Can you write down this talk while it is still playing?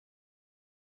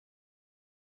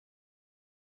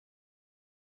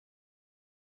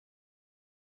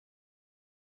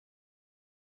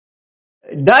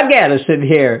Doug Addison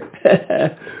here.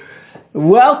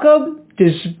 Welcome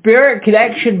to Spirit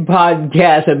Connection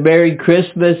Podcast, and Merry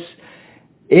Christmas.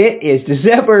 It is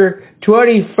December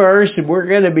 21st, and we're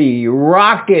going to be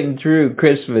rocking through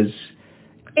Christmas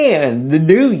and the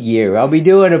New Year. I'll be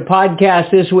doing a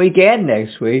podcast this week and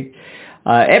next week.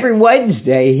 Every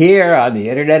Wednesday here on the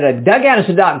internet at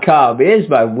DougAddison.com is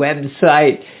my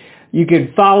website. You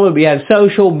can follow me on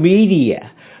social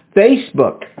media,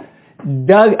 Facebook,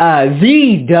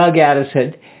 the Doug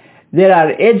Addison, then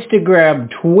on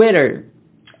Instagram, Twitter,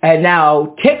 and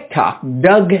now TikTok,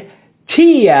 Doug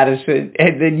T. Addison,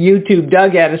 and then YouTube,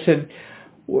 Doug Addison.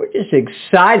 We're just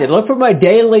excited. Look for my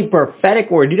daily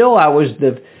prophetic word. You know, I was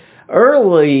the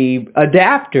early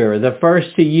adapter, the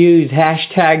first to use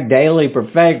hashtag daily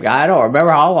prophetic. I don't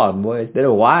remember how long it was. It's been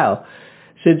a while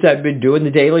since I've been doing the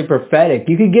daily prophetic.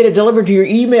 You can get it delivered to your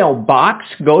email box.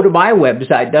 Go to my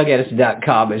website,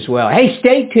 DougAddison.com as well. Hey,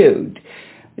 stay tuned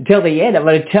until the end. I'm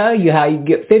going to tell you how you can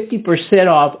get 50%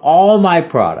 off all my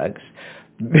products.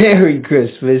 Merry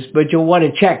Christmas. But you'll want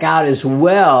to check out as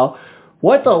well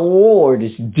what the Lord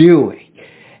is doing.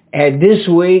 And this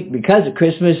week, because of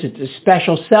Christmas, it's a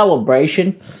special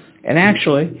celebration. And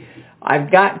actually,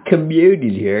 I've got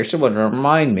communion here. Someone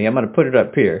remind me. I'm going to put it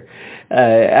up here.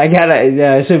 I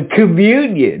got some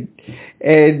communion.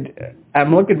 And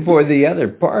I'm looking for the other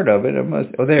part of it.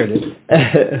 There it is.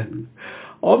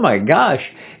 Oh, my gosh.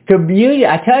 Communion,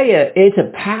 I tell you, it's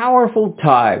a powerful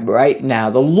time right now.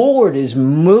 The Lord is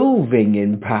moving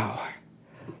in power.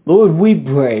 Lord, we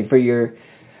pray for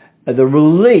the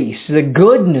release, the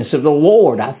goodness of the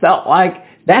Lord. I felt like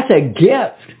that's a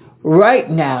gift right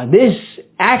now. This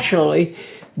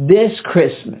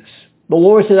Christmas, the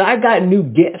Lord says, I've got new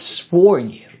gifts for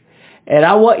you. And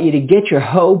I want you to get your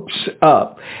hopes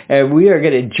up. And we are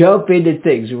going to jump into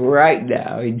things right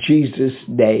now in Jesus'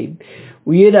 name.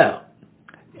 Well, you know,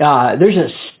 there's a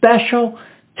special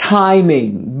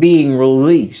timing being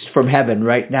released from heaven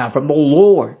right now, from the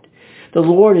Lord. The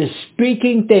Lord is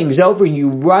speaking things over you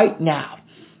right now.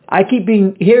 I keep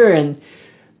hearing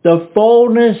the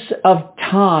fullness of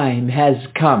time has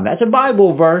come. That's a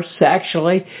Bible verse,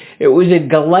 actually. It was in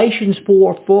Galatians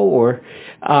 4:4.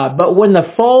 But when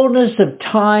the fullness of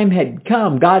time had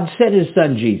come, God sent his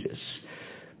son Jesus.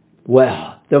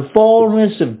 Well, the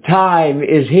fullness of time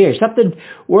is here.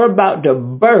 We're about to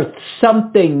birth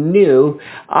something new.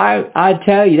 I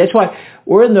tell you, that's why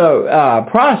we're in the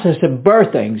process of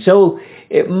birthing. So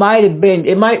it might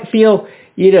feel,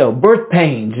 birth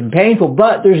pains and painful,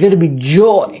 but there's going to be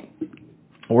joy.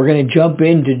 We're going to jump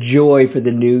into joy for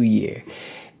the new year.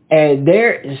 And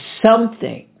there is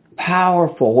something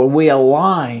powerful when we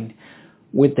align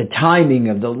with the timing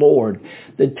of the Lord.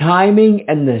 The timing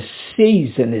and the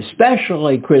season,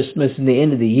 especially Christmas and the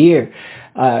end of the year.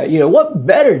 What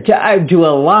better time to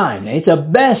align? It's the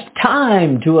best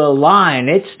time to align.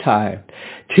 It's time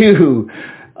to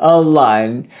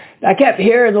align. I kept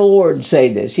hearing the Lord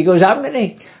say this. He goes, I'm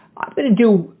going to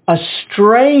do a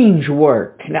strange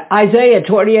work. Now, Isaiah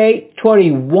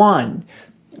 28:21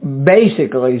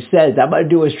 basically says, I'm going to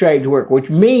do a strange work, which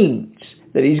means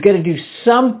that he's going to do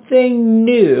something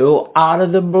new out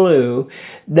of the blue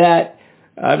that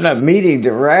I'm not meaning to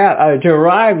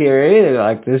arrive here or anything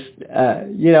like this,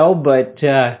 but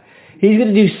he's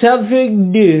going to do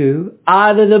something new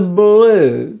out of the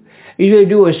blue. He's going to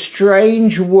do a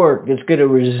strange work that's going to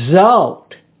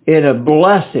result in a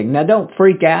blessing. Now, don't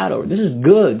freak out over it. This is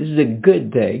good. This is a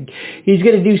good thing. He's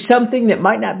going to do something that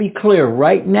might not be clear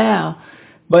right now,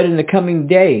 but in the coming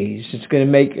days, it's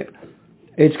going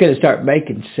to start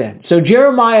making sense. So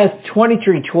Jeremiah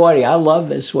 23:20, I love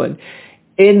this one.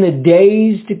 In the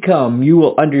days to come, you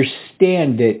will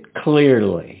understand it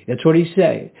clearly. That's what he's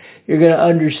saying. You're going to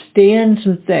understand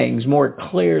some things more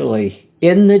clearly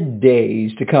in the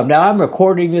days to come. Now, I'm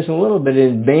recording this a little bit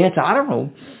in advance. I don't know.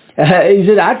 He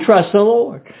said, I trust the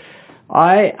Lord.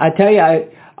 I tell you,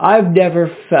 I've never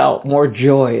felt more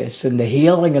joyous, and the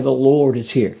healing of the Lord is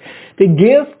here. The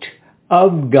gift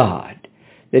of God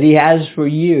that he has for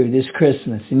you this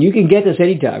Christmas. And you can get this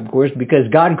anytime, of course, because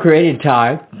God created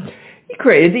time. He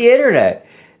created the internet.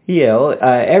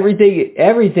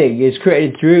 Everything is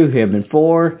created through him and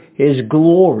for his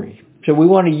glory. So we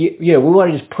want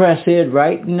to just press in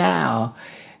right now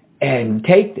and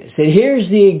take this. And here's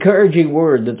the encouraging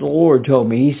word that the Lord told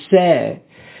me. He said,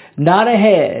 not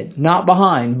ahead, not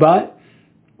behind, but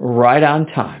right on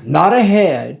time. Not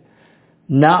ahead,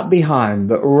 not behind,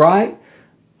 but right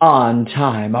on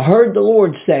time. I heard the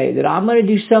Lord say that I'm going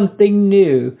to do something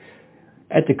new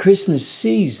at the Christmas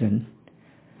season.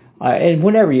 And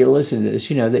whenever you listen to this,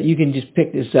 that you can just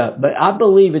pick this up. But I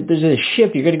believe that there's a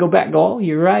shift. You're going to go back and go, oh,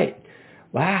 you're right.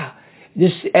 Wow.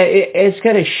 It's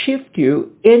going to shift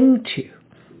you into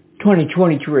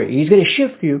 2023. He's going to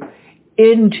shift you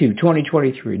into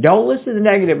 2023. Don't listen to the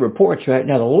negative reports right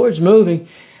now. The Lord's moving.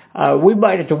 We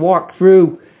might have to walk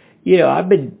through, I've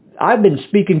been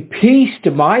speaking peace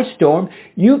to my storm.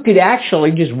 You could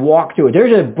actually just walk through it.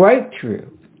 There's a breakthrough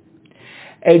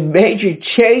and major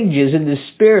changes in the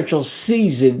spiritual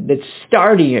season that's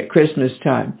starting at Christmas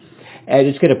time, and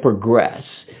it's going to progress.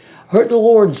 I heard the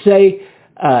Lord say,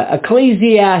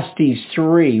 Ecclesiastes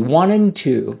 3, 1 and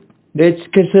 2, that's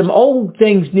because some old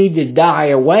things need to die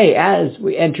away as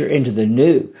we enter into the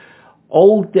new.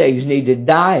 Old things need to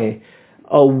die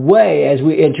away as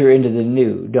we enter into the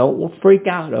new. Don't freak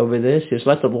out over this. Just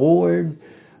let the Lord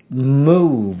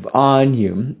move on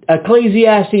you.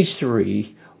 Ecclesiastes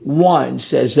 3, 1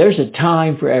 says, there's a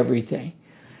time for everything.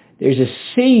 There's a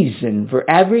season for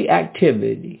every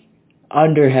activity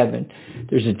under heaven.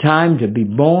 There's a time to be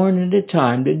born and a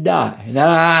time to die. Now,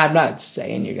 I'm not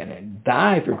saying you're going to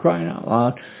die for crying out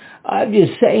loud. I'm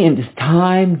just saying it's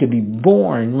time to be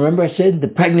born. Remember I said the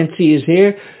pregnancy is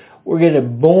here? We're going to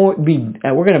birth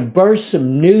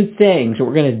some new things.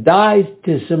 We're going to die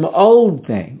to some old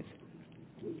things.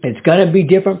 It's going to be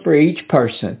different for each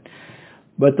person.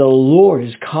 But the Lord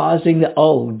is causing the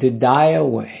old to die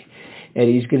away. And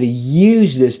He's going to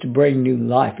use this to bring new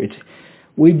life.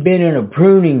 We've been in a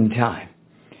pruning time.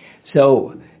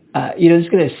 So, it's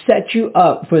going to set you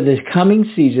up for this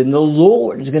coming season. The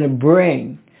Lord is going to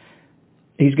bring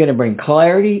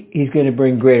clarity. He's going to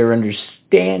bring greater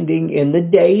understanding in the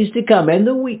days to come and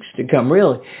the weeks to come,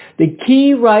 really. The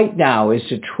key right now is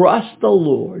to trust the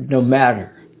Lord no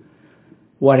matter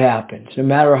what happens, no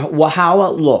matter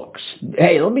how it looks.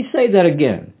 Hey, let me say that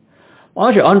again. Why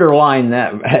don't you underline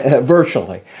that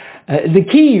virtually? The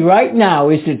key right now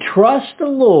is to trust the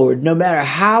Lord no matter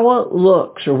how it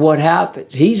looks or what happens.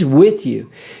 He's with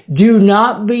you. Do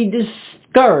not be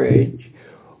discouraged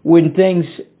when things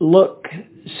look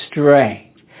strange.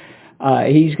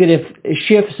 He's going to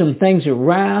shift some things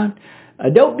around.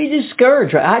 Don't be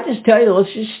discouraged. I just tell you,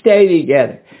 let's just stay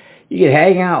together. You can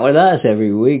hang out with us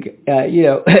every week.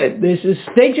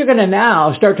 Things are going to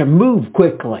now start to move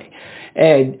quickly.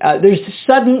 And there's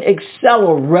sudden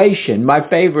acceleration. My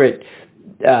favorite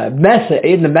message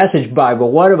in the Message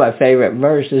Bible, one of my favorite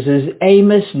verses is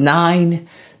Amos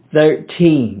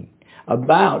 9:13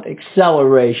 about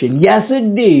acceleration. Yes,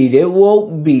 indeed, it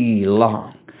won't be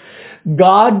long.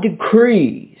 God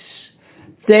decrees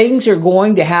things are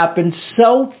going to happen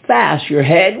so fast your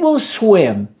head will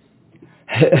swim.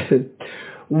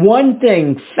 One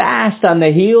thing fast on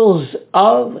the heels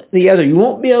of the other. You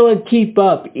won't be able to keep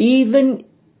up even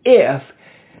if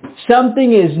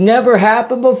something has never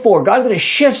happened before. God's going to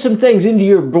shift some things into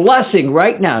your blessing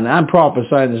right now. Now, I'm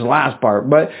prophesying this last part,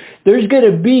 but there's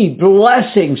going to be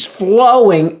blessings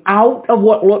flowing out of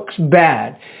what looks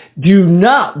bad. Do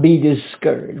not be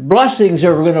discouraged. Blessings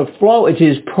are going to flow. It's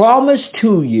His promise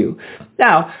to you.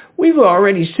 Now, we've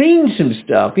already seen some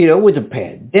stuff, with the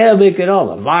pandemic and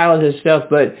all the violence and stuff,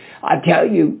 but I tell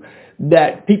you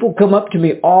that people come up to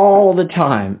me all the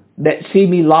time that see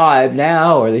me live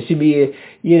now, or they see me,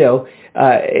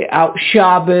 out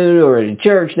shopping or in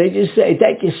church. They just say,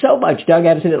 thank you so much, Doug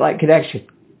Addison at Light Connection.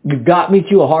 You got me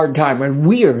through a hard time. And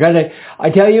we're going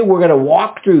to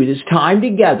walk through this time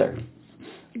together.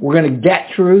 We're going to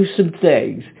get through some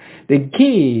things. The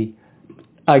key,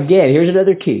 again, here's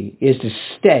another key, is to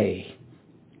stay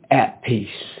at peace.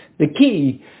 The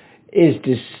key is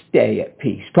to stay at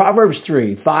peace. Proverbs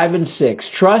 3, 5 and 6.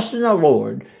 Trust in the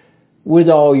Lord with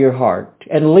all your heart,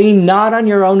 and lean not on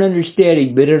your own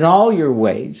understanding, but in all your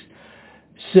ways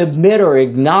submit or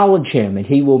acknowledge Him, and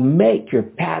He will make your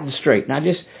path straight. Now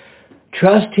just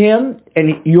trust Him,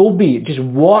 and just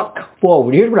walk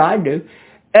forward. Here's what I do.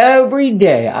 Every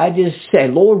day, I just say,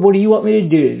 Lord, what do you want me to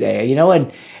do today?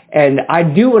 And I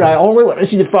do what I only want to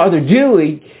see the Father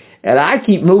doing, and I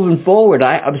keep moving forward.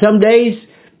 Some days,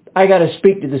 I got to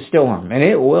speak to the storm, and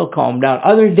it will calm down.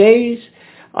 Other days,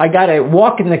 I got to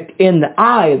walk in the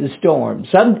eye of the storm.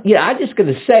 I'm just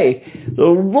going to say, the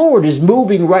Lord is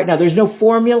moving right now. There's no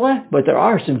formula, but there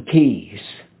are some keys.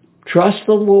 Trust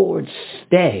the Lord.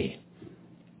 Stay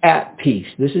at peace.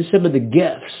 This is some of the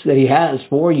gifts that He has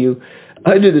for you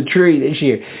under the tree this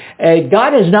year. And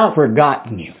God has not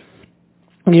forgotten you.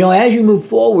 As you move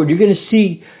forward, you're going to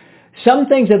see some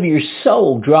things of your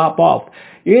soul drop off.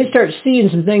 You're going to start seeing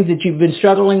some things that you've been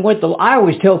struggling with. I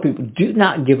always tell people, do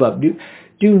not give up.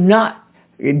 Do not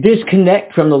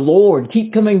disconnect from the Lord.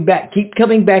 Keep coming back.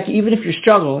 Even if you're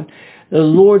struggling. The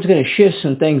Lord's going to shift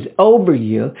some things over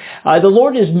you. The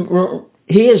Lord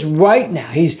He is right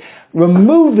now. He's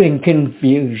removing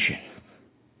confusion.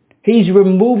 He's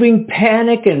removing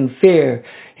panic and fear.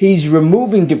 He's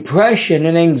removing depression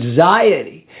and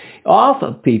anxiety off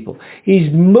of people.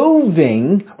 He's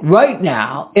moving right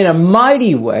now in a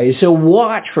mighty way. So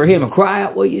watch for him and cry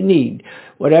out what you need.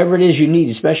 Whatever it is you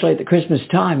need, especially at the Christmas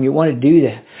time, you want to do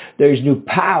that. There's new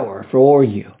power for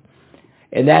you.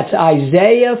 And that's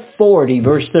Isaiah 40,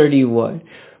 verse 31.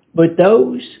 But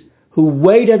those who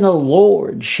wait on the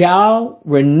Lord shall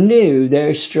renew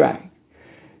their strength.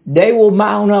 They will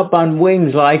mount up on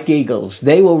wings like eagles.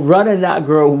 They will run and not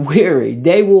grow weary.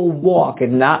 They will walk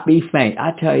and not be faint.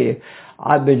 I tell you,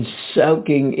 I've been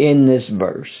soaking in this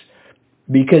verse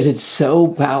because it's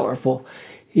so powerful.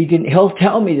 He'll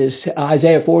tell me this,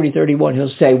 Isaiah 40:31.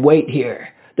 He'll say, wait here.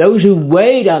 Those who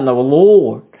wait on the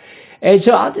Lord. And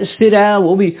so I'll just sit down.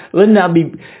 We'll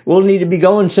need to be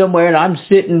going somewhere, and I'm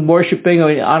sitting worshiping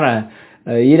on a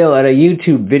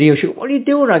YouTube video show. What are you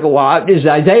doing? I go, well, this is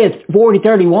Isaiah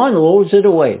 40:31. The Lord said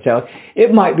to wait. So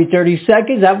it might be 30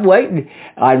 seconds. I'm waiting.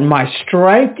 My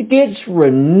strength gets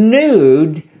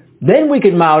renewed. Then we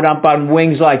can mount up on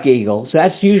wings like eagles.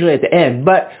 That's usually at the end.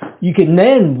 But you can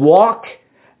then walk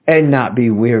and not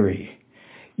be weary.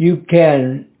 You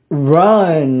can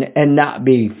run and not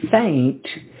be faint.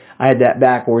 I had that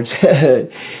backwards.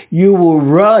 You will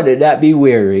run and not be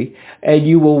weary, and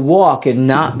you will walk and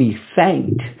not be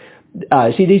faint.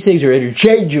 See, these things are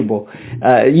interchangeable.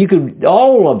 You could,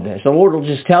 all of this, the Lord will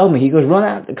just tell me. He goes, run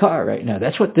out the car right now.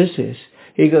 That's what this is.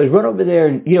 He goes, run over there.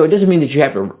 And, it doesn't mean that you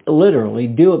have to literally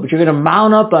do it, but you're going to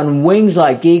mount up on wings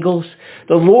like eagles.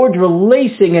 The Lord's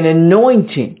releasing an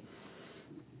anointing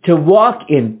to walk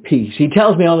in peace. He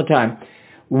tells me all the time,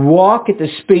 walk at the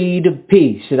speed of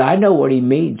peace. And I know what he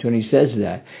means when he says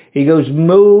that. He goes,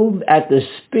 move at the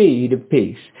speed of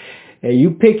peace. And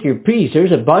you pick your peace.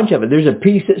 There's a bunch of it. There's a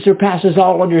peace that surpasses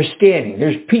all understanding.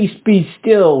 There's peace, be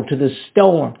still to the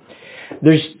storm.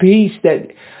 There's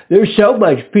there's so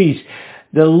much peace.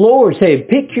 The Lord said,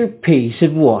 pick your peace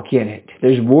and walk in it.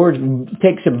 There's words,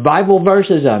 take some Bible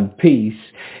verses on peace.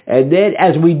 And then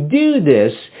as we do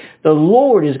this, the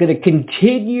Lord is going to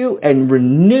continue and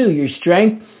renew your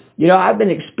strength. I've been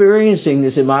experiencing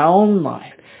this in my own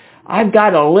life. I've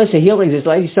got a list of healings. This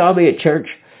lady saw me at church.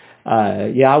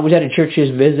 I was at a church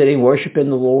just visiting, worshiping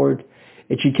the Lord.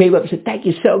 And she came up and said, thank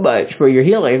you so much for your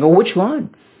healing. I go, which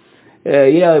one?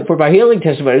 For my healing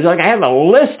testimony. It's like I have a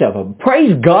list of them.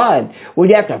 Praise God. When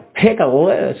you have to pick a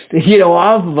list,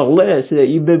 off of a list that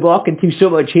you've been walking through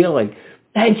so much healing.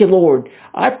 Thank you, Lord.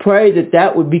 I pray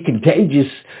that would be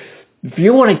contagious. If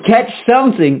you want to catch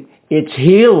something, it's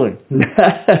healing.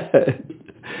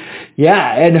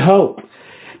 And hope.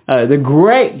 The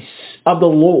grace of the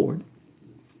Lord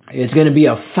is going to be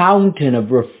a fountain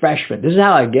of refreshment. This is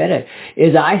how I get it.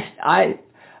 Is I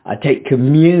take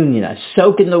communion. I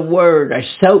soak in the Word. I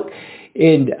soak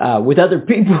in with other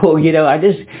people. I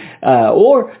just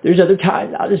or there's other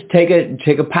times I'll just take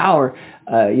a power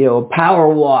a power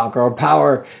walk or a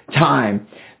power time.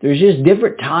 There's just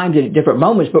different times and different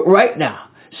moments. But right now,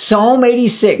 Psalm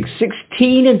 86,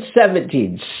 16 and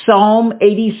 17. Psalm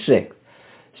 86,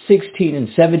 16 and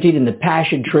 17 in the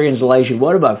Passion Translation.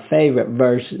 One of my favorite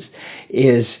verses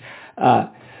is the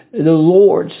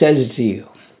Lord says to you,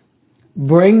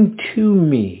 bring to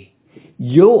me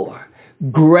your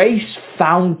grace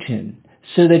fountain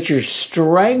so that your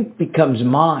strength becomes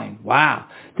mine. Wow.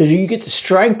 So you get the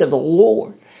strength of the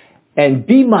Lord and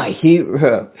be my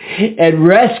hero and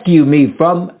rescue me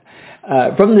from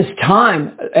this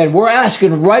time. And we're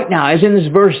asking right now, as in this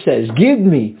verse says, give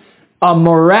me a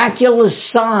miraculous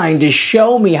sign to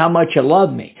show me how much you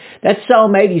love me. That's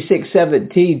Psalm 86,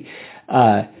 17.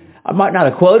 I might not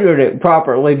have quoted it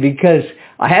properly because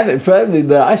I have it in front of me,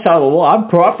 but I saw the Lord. I'm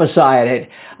prophesying it.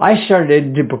 I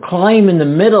started to proclaim in the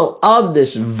middle of this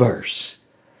verse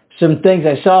some things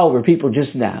I saw over people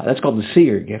just now. That's called the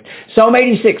seer gift. Psalm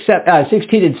 86,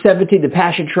 16 and 17, the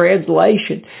Passion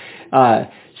Translation.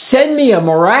 Send me a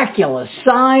miraculous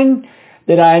sign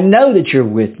that I know that you're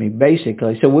with me,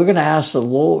 basically. So we're going to ask the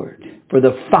Lord for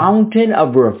the fountain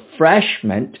of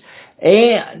refreshment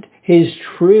and his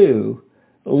true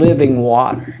living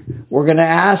water. We're going to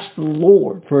ask the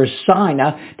Lord for a sign.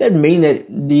 Now, it doesn't mean that,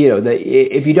 that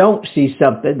if you don't see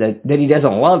something, that he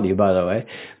doesn't love you, by the way.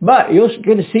 But you're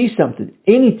going to see something,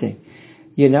 anything.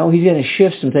 He's going to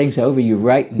shift some things over you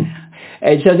right now.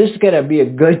 And so this is going to be a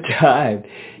good time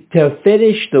to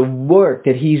finish the work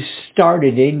that he's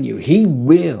started in you. He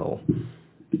will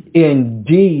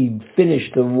indeed finish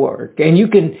the work. And you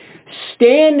can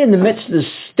stand in the midst of the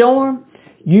storm.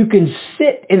 You can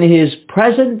sit in his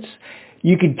presence.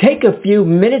 You can take a few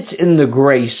minutes in the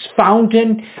grace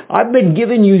fountain. I've been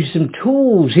giving you some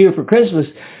tools here for Christmas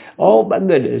Oh my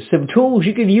goodness. Some tools.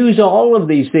 You can use all of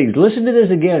these things. Listen to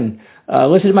this again.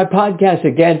 Listen to my podcast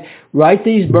again. Write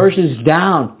these verses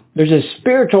down. There's a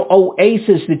spiritual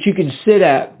oasis that you can sit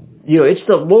at. It's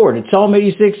the Lord. It's Psalm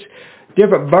 86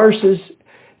 different verses.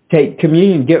 Take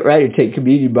communion. Get ready to take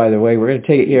communion, by the way. We're going to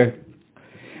take it here.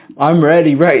 I'm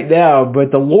ready right now,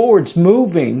 but the Lord's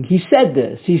moving. He said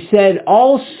this. He said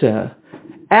also,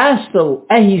 ask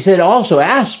me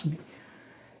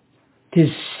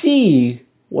to see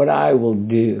what I will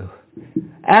do.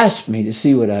 Ask me to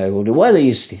see what I will do. Whether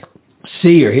you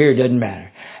see or hear, it doesn't matter.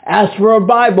 Ask for a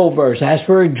Bible verse. Ask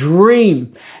for a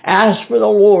dream. Ask for the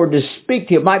Lord to speak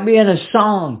to you. It might be in a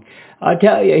song. I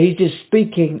tell you, He's just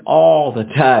speaking all the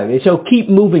time. And so keep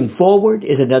moving forward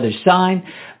is another sign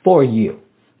for you.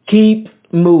 Keep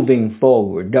moving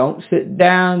forward. Don't sit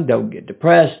down. Don't get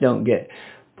depressed. Don't get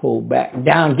pulled back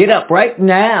down. Get up right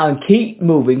now and keep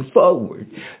moving forward.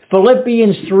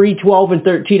 Philippians 3:12 and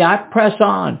 13. I press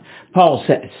on, Paul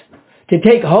says, to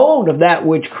take hold of that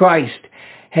which Christ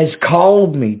has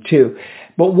called me to.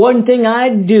 But one thing I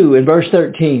do, in verse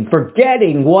 13,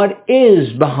 forgetting what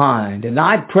is behind, and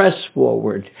I press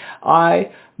forward,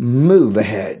 I move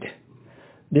ahead.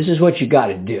 This is what you got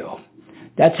to do.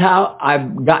 That's how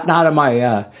I've gotten out of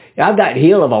I've got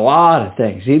healed of a lot of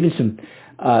things, even some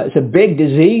big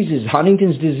diseases,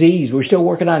 Huntington's disease. We're still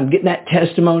working on getting that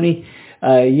testimony,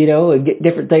 and get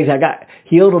different things. I got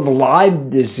healed of Lyme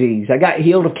disease. I got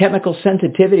healed of chemical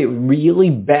sensitivity, really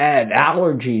bad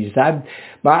allergies.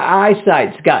 My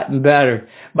eyesight's gotten better.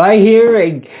 My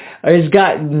hearing has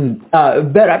gotten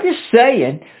better. I'm just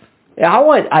saying,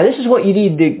 this is what you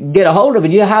need to get a hold of.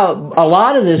 And you know how a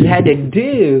lot of this had to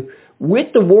do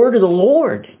with the word of the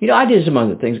Lord. I did some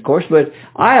other things, of course, but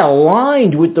I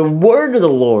aligned with the word of the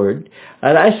Lord,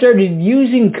 and I started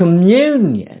using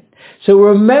communion. So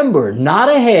remember, not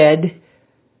ahead,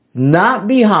 not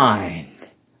behind,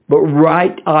 but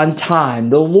right on time.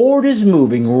 The Lord is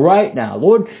moving right now.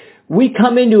 Lord, we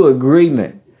come into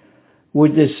agreement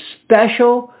with this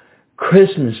special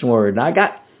Christmas word. And I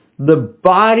got the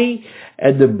body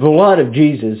and the blood of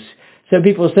Jesus. Some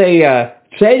people say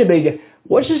to me,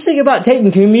 what's this thing about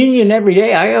taking communion every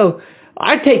day? I go,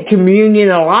 I take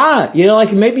communion a lot.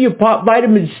 Like maybe you pop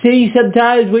vitamin C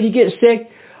sometimes when you get sick.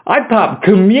 I pop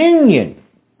communion.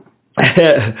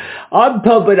 I'm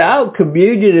pumping out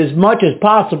communion as much as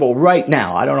possible right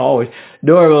now. I don't always.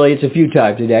 Normally it's a few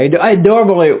times a day.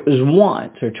 Normally it was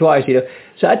once or twice.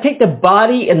 So I take the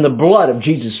body and the blood of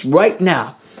Jesus right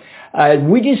now.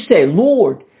 We just say,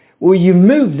 Lord, will you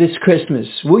move this Christmas?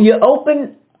 Will you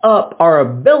open up our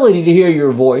ability to hear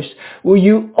your voice? Will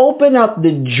you open up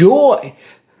the joy,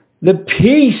 the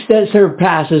peace that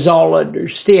surpasses all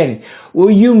understanding?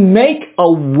 Will you make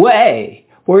a way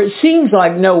where it seems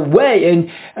like no way? And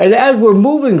as we're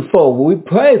moving forward, we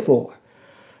pray for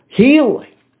healing.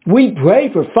 We pray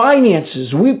for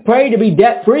finances. We pray to be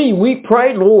debt-free. We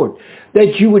pray, Lord,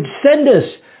 that you would send us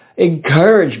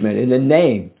encouragement in the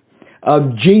name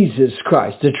of Jesus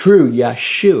Christ, the true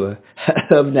Yeshua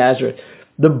of Nazareth.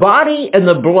 The body and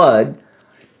the blood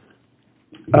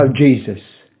of Jesus.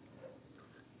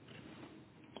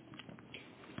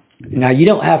 Now, you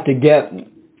don't have to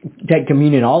take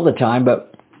communion all the time,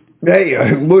 but hey,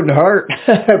 it wouldn't hurt.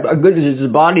 My goodness, it's the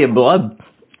body and blood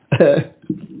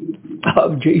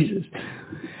of Jesus.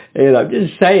 And I'm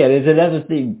just saying, it's another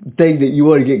thing that you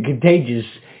want to get contagious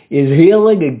is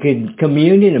healing and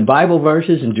communion and Bible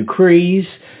verses and decrees.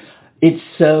 It's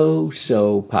so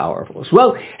powerful.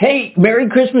 Well, hey, Merry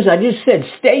Christmas. I just said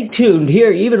stay tuned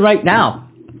here even right now.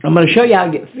 I'm going to show you how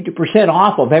to get 50%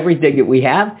 off of everything that we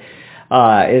have.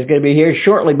 It's going to be here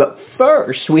shortly. But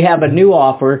first, we have a new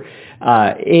offer.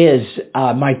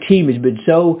 My team has been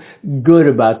so good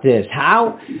about this.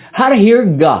 How to hear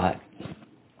God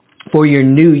for your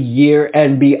new year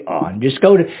and beyond. Just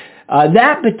go to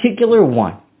that particular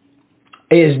one.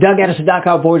 Is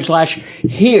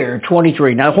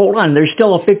DougAddison.com/here23. Now, hold on. There's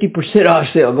still a 50% off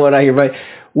sale going on here. But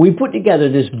we put together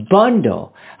this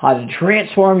bundle, how to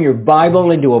transform your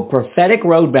Bible into a prophetic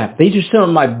roadmap. These are some of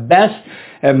my best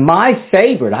and my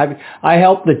favorite. I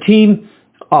helped the team.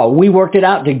 We worked it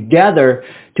out together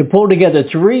to pull together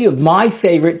 3 of my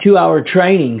favorite 2-hour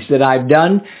trainings that I've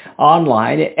done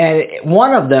online. And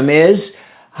one of them is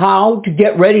how to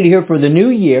get ready to hear for the new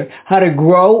year, how to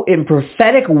grow in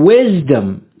prophetic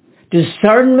wisdom,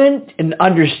 discernment and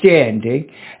understanding,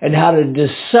 and how to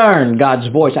discern God's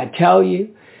voice. I tell you,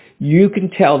 you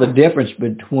can tell the difference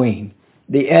between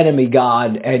the enemy,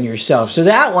 God, and yourself. So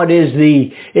that one is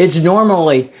it's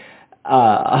normally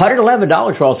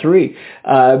 $111 for all 3.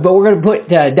 But we're going to put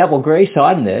double grace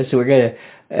on this. We're going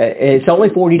It's only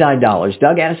 $49.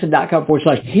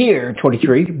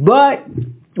 DougAddison.com/here23. But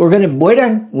we're going to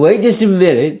wait just a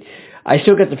minute. I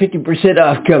still got the 50%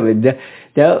 off coming.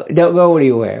 Don't go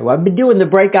anywhere. Well, I've been doing the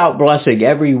breakout blessing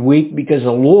every week because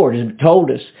the Lord has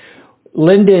told us.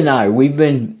 Linda and I, we've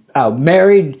been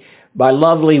married. My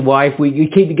lovely wife, we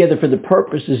came together for the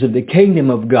purposes of the kingdom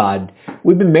of God.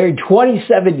 We've been married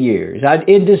 27 years.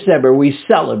 In December, we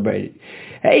celebrated.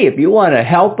 Hey, if you want to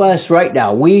help us right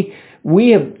now, we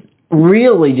have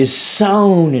really just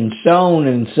sown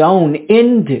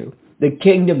into the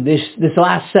kingdom this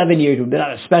last 7 years. We've been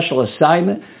on a special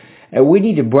assignment, and we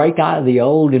need to break out of the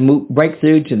old and break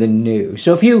through to the new.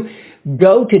 So if you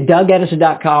go to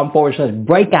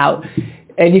DougAddison.com/breakout,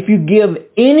 and if you give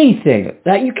anything,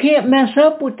 that you can't mess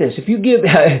up with this. If you give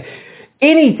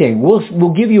anything,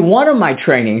 we'll give you one of my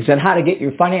trainings on how to get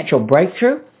your financial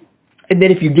breakthrough. And then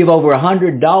if you give over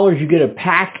 $100, you get a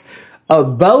pack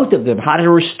of both of them, how to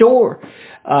restore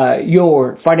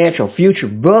your financial future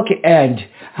book and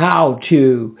how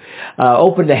to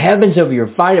open the heavens of your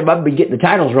finance. I might be getting the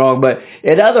titles wrong, but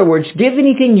in other words, give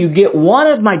anything, you get one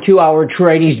of my 2-hour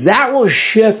trainings. That will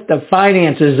shift the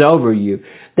finances over you.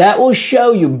 That will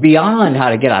show you beyond how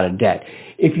to get out of debt.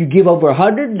 If you give over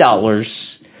 $100,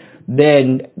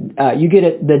 then you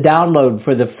get the download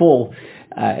for the full,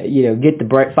 get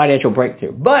the financial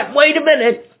breakthrough. But wait a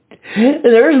minute.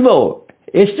 There's more.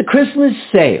 It's the Christmas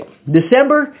sale.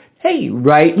 December, hey,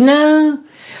 right now.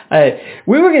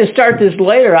 We were going to start this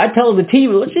later. I told the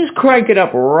team, let's just crank it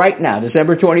up right now,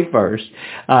 December 21st.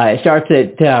 It starts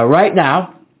at right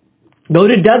now. Go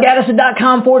to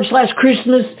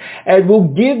DougAddison.com/Christmas, and we'll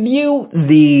give you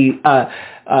the, I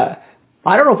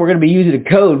don't know if we're going to be using a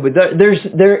code, but there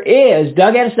is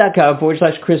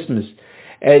DougAddison.com/Christmas.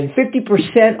 And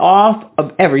 50% off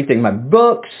of everything, my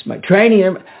books, my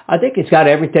training. I think it's got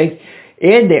everything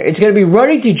in there. It's going to be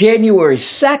running to January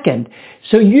 2nd,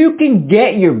 so you can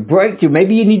get your breakthrough.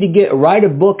 Maybe you need to write a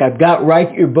book. I've got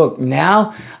Write Your Book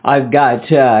Now. I've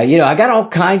got, I got all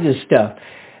kinds of stuff.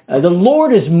 The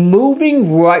Lord is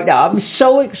moving right now. I'm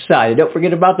so excited. Don't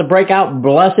forget about the breakout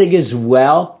blessing as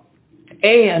well.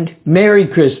 And Merry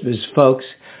Christmas, folks.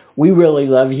 We really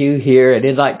love you here at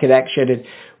Inlight Connection, and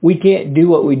we can't do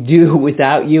what we do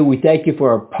without you. We thank you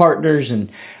for our partners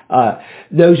and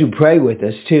those who pray with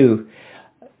us too.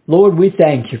 Lord, we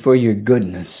thank you for your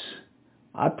goodness.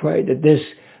 I pray that this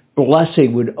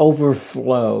blessing would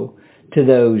overflow to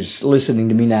those listening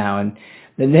to me now in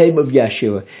the name of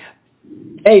Yeshua.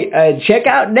 Hey, check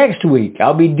out next week.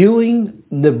 I'll be doing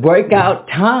the breakout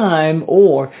time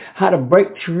or how to break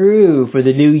through for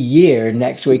the new year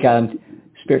next week on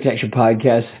Spirit Connection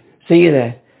Podcast. See you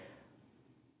then.